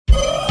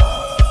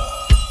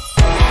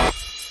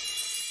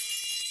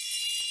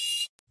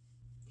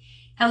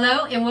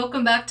Hello and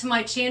welcome back to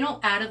my channel,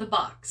 Out of the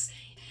Box.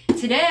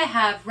 Today I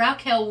have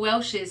Raquel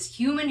Welch's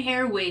human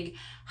hair wig,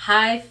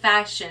 High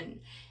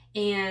Fashion.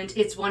 And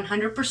it's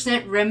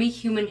 100% Remy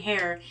human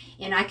hair.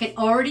 And I can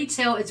already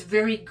tell it's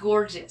very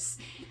gorgeous.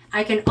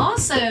 I can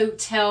also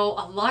tell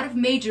a lot of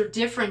major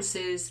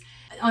differences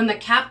on the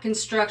cap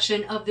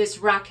construction of this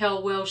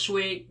Raquel Welch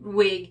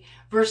wig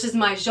versus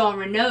my Jean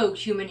Renault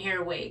human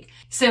hair wig.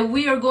 So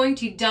we are going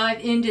to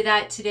dive into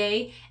that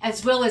today,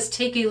 as well as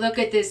take a look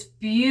at this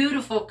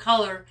beautiful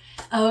color.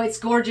 Oh, it's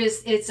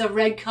gorgeous. It's a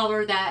red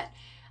color that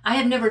I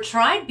have never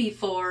tried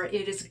before.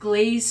 It is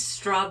glazed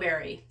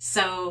strawberry.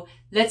 So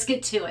let's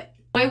get to it.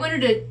 I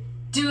wanted to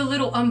do a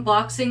little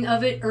unboxing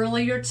of it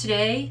earlier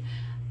today.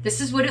 This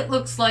is what it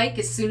looks like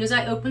as soon as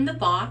I open the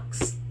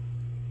box.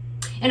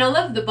 And I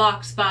love the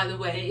box, by the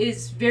way.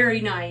 It's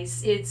very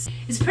nice. It's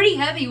pretty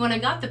heavy. When I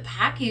got the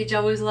package, I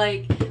was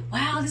like,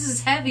 wow, this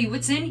is heavy.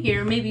 What's in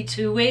here? Maybe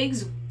 2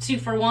 wigs, 2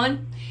 for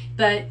 1.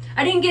 But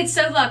I didn't get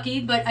so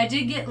lucky, but I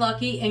did get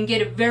lucky and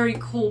get a very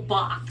cool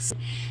box.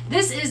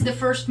 This is the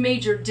first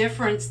major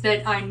difference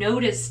that I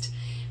noticed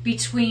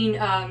between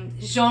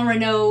Jean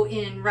Renault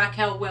and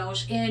Raquel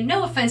Welch. And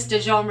no offense to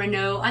Jean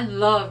Renault, I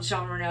love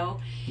Jean Renault.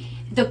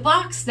 The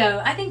box though,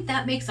 I think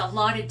that makes a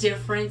lot of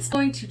difference. I'm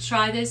going to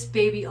try this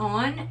baby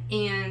on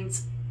and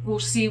we'll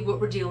see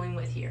what we're dealing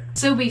with here.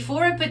 So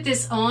before I put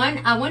this on,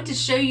 I want to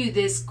show you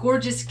this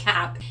gorgeous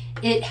cap.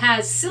 It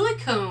has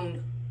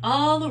silicone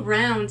all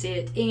around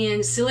it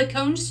and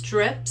silicone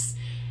strips.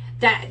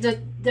 That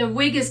the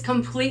wig is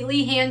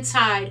completely hand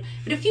tied.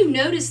 But if you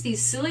notice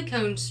these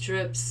silicone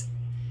strips,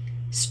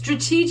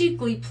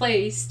 strategically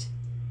placed,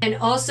 and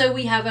also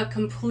we have a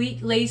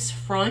complete lace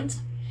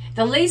front.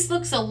 The lace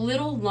looks a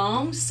little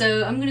long,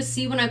 so I'm gonna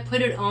see when I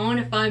put it on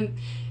if I'm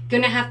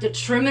gonna have to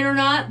trim it or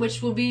not,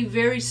 which will be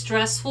very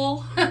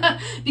stressful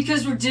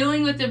because we're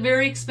dealing with a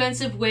very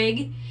expensive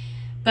wig,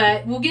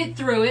 but we'll get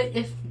through it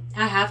if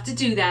I have to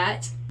do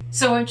that.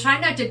 So I'm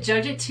trying not to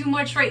judge it too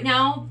much right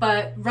now,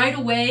 but right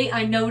away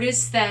I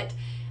noticed that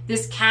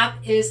this cap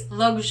is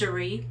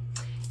luxury.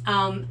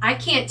 I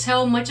can't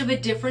tell much of a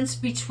difference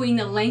between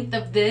the length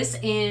of this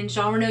and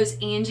Jean Renault's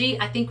Angie.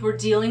 I think we're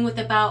dealing with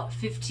about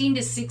 15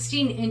 to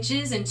 16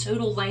 inches in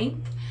total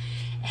length.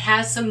 It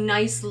has some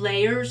nice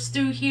layers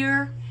through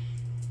here.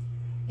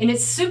 And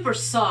it's super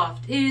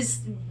soft. It is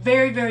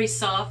very, very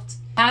soft.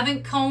 I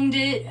haven't combed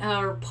it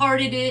or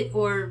parted it,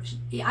 or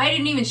I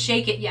didn't even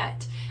shake it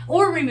yet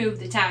or remove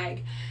the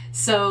tag.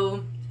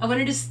 So I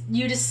wanted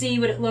you to see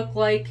what it looked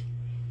like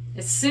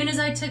as soon as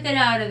I took it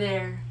out of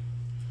there.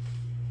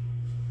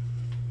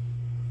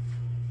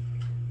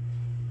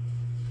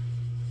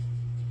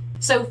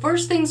 So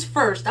first things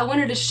first, I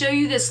wanted to show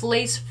you this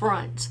lace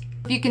front.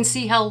 You can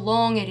see how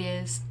long it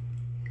is.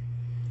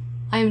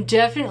 I'm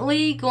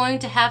definitely going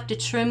to have to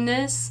trim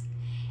this,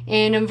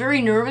 and I'm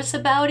very nervous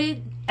about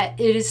it.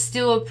 It is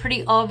still a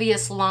pretty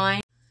obvious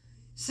line.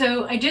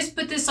 So I just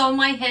put this on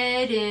my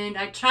head and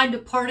I tried to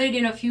part it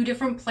in a few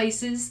different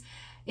places.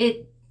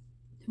 It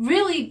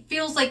really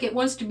feels like it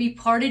wants to be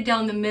parted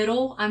down the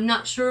middle. I'm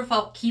not sure if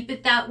I'll keep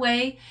it that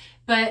way.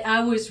 But I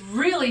was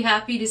really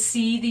happy to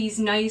see these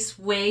nice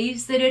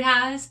waves that it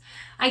has.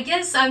 I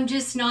guess I'm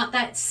just not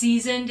that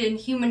seasoned in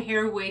human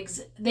hair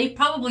wigs. They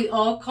probably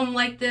all come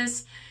like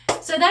this.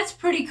 So that's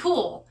pretty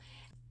cool.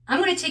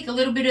 I'm going to take a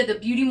little bit of the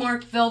Beauty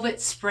Mark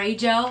Velvet Spray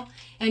Gel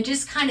and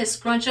just kind of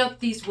scrunch up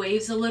these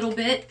waves a little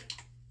bit.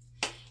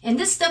 And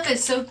this stuff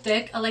is so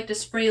thick, I like to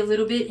spray a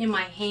little bit in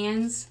my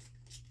hands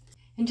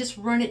and just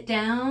run it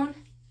down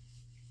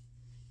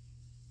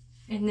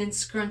and then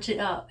scrunch it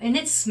up. And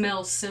it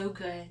smells so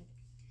good.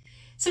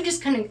 So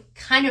just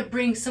kind of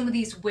bring some of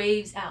these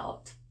waves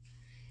out,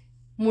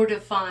 more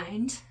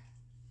defined.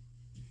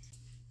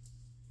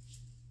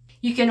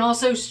 You can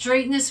also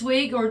straighten this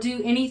wig or do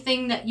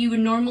anything that you would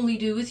normally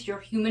do with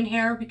your human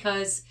hair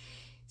because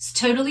it's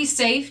totally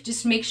safe.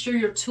 Just make sure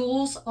your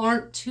tools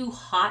aren't too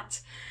hot.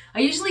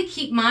 I usually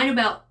keep mine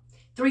about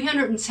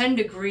 310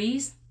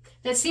 degrees.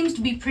 That seems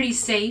to be pretty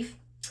safe.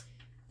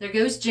 There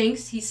goes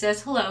Jinx, he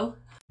says hello.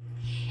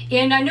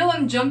 And I know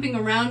I'm jumping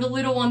around a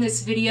little on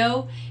this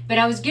video, but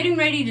I was getting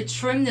ready to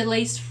trim the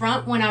lace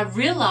front when I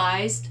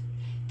realized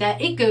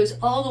that it goes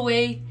all the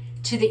way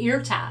to the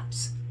ear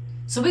taps.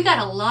 So we got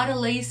a lot of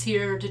lace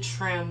here to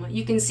trim.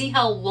 You can see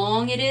how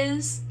long it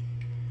is.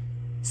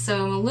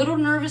 So I'm a little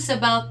nervous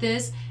about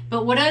this,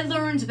 but what I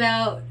learned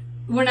about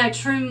when I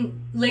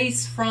trim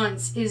lace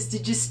fronts is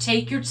to just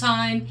take your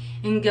time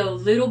and go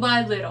little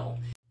by little.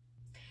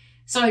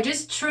 So I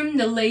just trimmed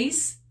the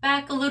lace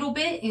back a little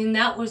bit, and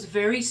that was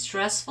very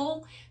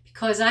stressful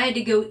because I had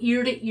to go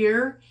ear to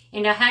ear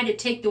and I had to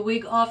take the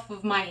wig off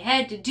of my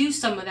head to do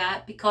some of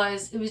that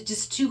because it was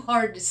just too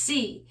hard to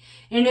see,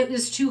 and it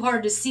was too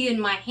hard to see in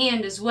my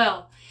hand as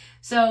well.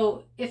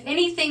 So if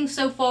anything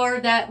so far,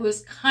 that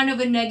was kind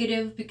of a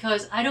negative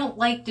because I don't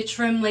like to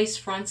trim lace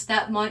fronts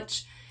that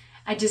much.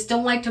 I just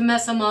don't like to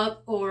mess them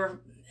up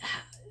or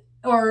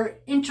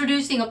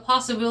introducing a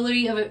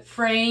possibility of it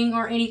fraying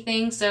or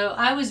anything. So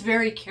I was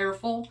very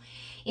careful.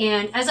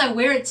 And as I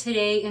wear it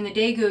today and the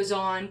day goes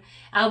on,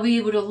 I'll be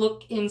able to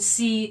look and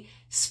see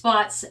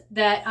spots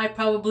that I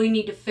probably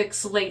need to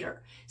fix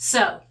later.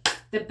 So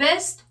the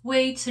best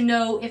way to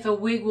know if a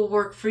wig will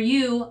work for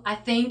you, I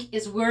think,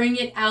 is wearing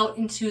it out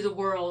into the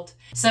world.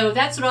 So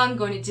that's what I'm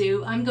going to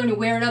do. I'm going to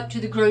wear it up to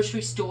the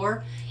grocery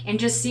store and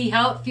just see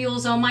how it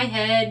feels on my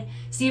head,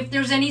 see if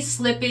there's any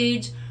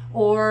slippage,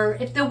 or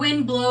if the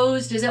wind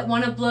blows, does it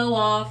want to blow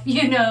off?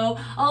 You know,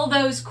 all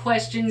those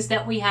questions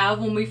that we have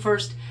when we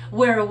first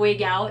wear a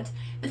wig out.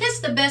 But that's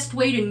the best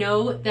way to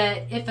know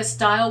that if a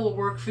style will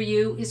work for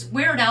you, is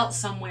wear it out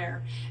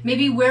somewhere.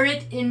 Maybe wear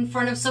it in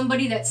front of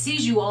somebody that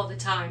sees you all the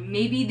time.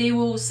 Maybe they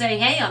will say,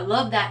 hey, I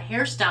love that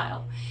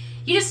hairstyle.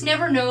 You just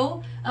never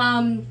know.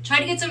 Try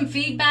to get some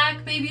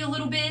feedback, maybe a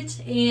little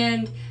bit,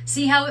 and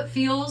see how it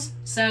feels.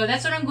 So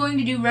that's what I'm going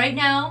to do right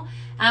now.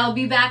 I'll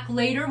be back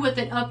later with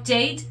an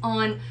update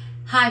on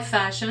high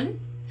fashion.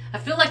 I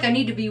feel like I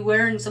need to be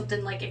wearing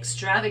something like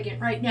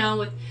extravagant right now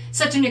with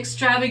such an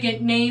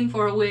extravagant name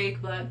for a wig,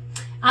 but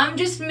I'm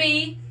just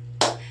me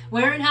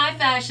wearing high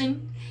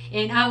fashion,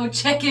 and I will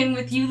check in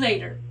with you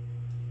later.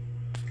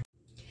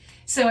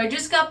 So I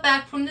just got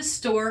back from the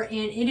store, and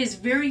it is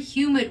very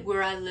humid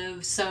where I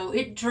live, so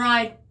it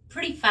dried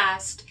pretty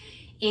fast,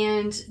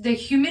 and the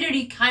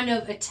humidity kind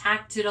of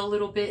attacked it a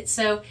little bit,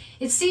 so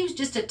it seems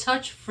just a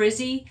touch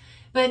frizzy,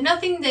 but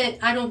nothing that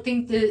I don't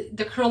think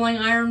the curling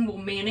iron will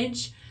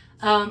manage.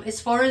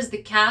 As far as the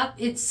cap,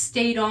 it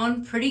stayed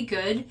on pretty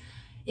good.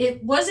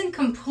 It wasn't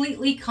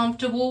completely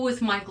comfortable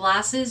with my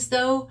glasses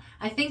though,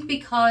 I think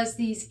because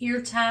these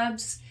ear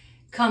tabs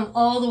come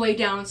all the way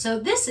down. So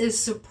this is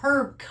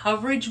superb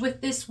coverage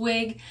with this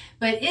wig,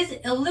 but it's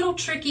a little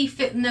tricky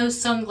fitting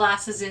those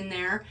sunglasses in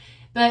there,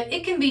 but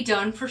it can be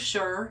done for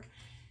sure.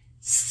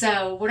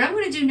 So what I'm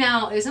going to do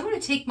now is I'm going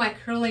to take my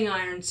curling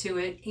iron to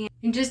it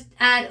and just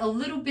add a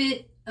little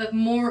bit of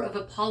more of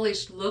a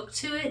polished look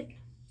to it,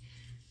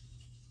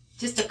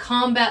 just to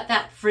combat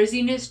that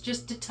frizziness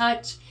just a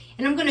touch.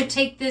 And I'm going to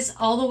take this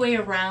all the way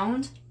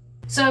around.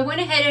 So I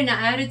went ahead and I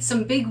added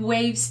some big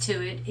waves to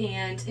it,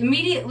 and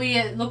immediately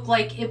it looked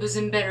like it was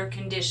in better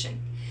condition.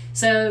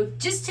 So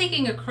just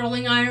taking a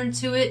curling iron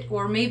to it,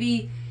 or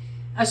maybe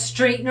a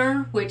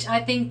straightener, which I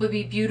think would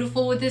be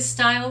beautiful with this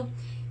style,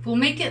 will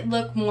make it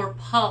look more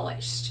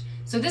polished.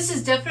 So this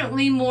is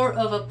definitely more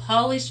of a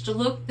polished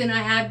look than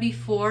I had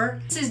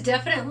before. This is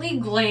definitely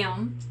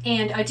glam,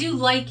 and I do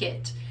like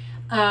it.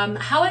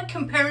 How it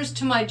compares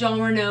to my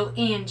John Renault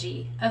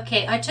Angie.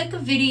 Okay, I took a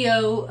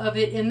video of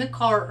it in the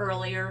car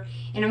earlier,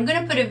 and I'm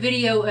going to put a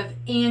video of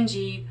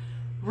Angie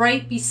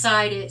right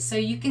beside it so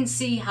you can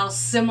see how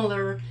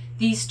similar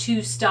these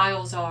two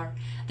styles are.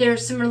 They're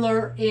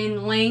similar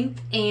in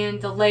length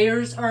and the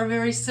layers are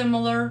very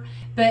similar,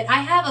 but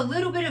I have a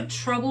little bit of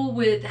trouble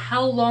with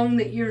how long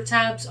the ear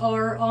tabs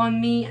are on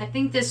me. I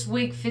think this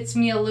wig fits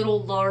me a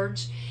little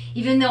large,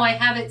 even though I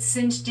have it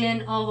cinched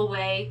in all the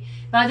way.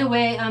 By the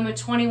way, I'm a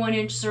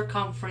 21-inch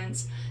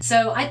circumference,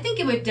 so I think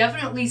it would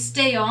definitely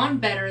stay on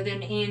better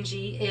than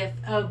Angie if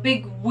a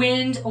big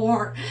wind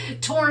or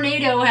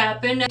tornado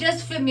happened. It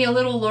does fit me a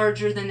little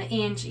larger than the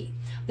Angie.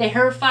 The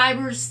hair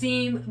fibers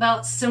seem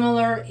about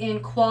similar in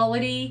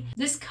quality.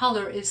 This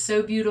color is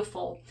so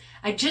beautiful.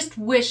 I just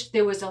wish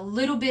there was a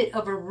little bit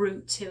of a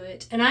root to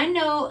it, and I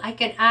know I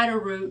can add a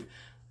root.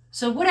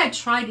 So what I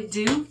tried to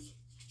do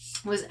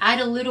was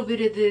add a little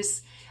bit of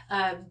this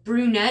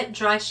brunette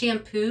dry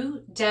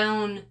shampoo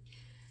down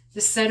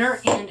the center,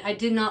 and I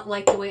did not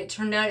like the way it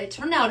turned out. It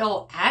turned out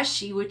all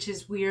ashy, which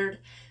is weird.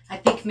 I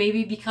think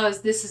maybe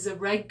because this is a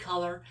red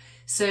color.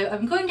 So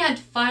I'm going to have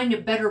to find a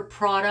better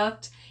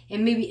product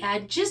and maybe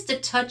add just a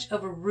touch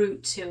of a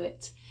root to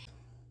it.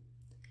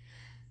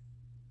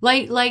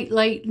 Light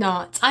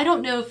knots. I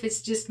don't know if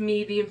it's just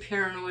me being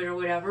paranoid or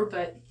whatever,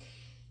 but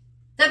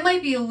that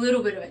might be a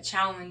little bit of a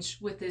challenge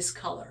with this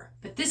color.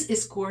 But this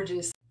is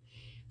gorgeous.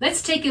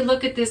 Let's take a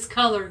look at this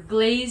color,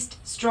 Glazed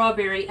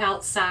Strawberry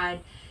outside.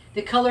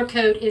 The color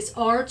code is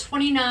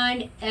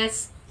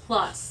R29S+.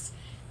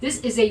 This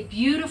is a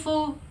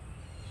beautiful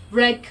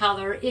red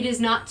color. It is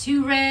not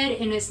too red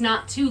and it's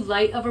not too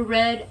light of a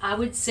red. I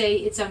would say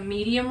it's a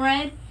medium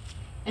red.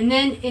 And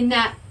then in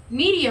that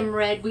medium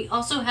red, we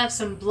also have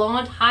some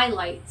blonde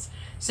highlights.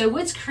 So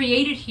what's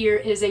created here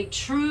is a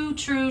true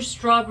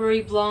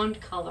strawberry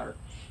blonde color.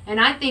 And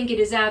I think it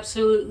is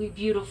absolutely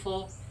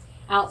beautiful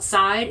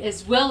outside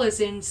as well as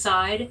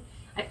inside.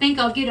 I think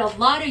I'll get a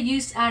lot of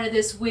use out of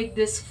this wig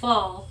this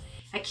fall.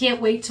 I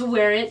can't wait to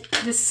wear it.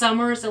 This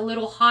summer is a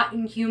little hot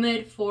and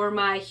humid for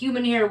my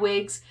human hair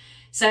wigs,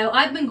 so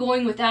I've been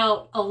going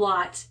without a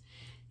lot.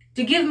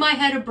 To give my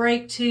head a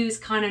break too is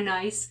kind of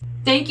nice.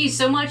 Thank you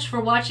so much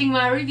for watching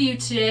my review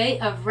today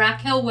of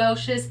Raquel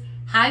Welch's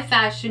high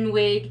fashion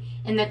wig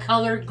in the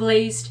color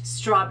Glazed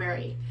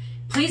Strawberry.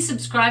 Please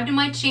subscribe to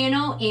my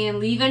channel and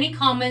leave any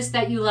comments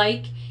that you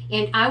like,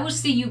 and I will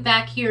see you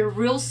back here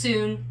real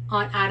soon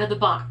on Out of the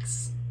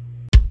Box.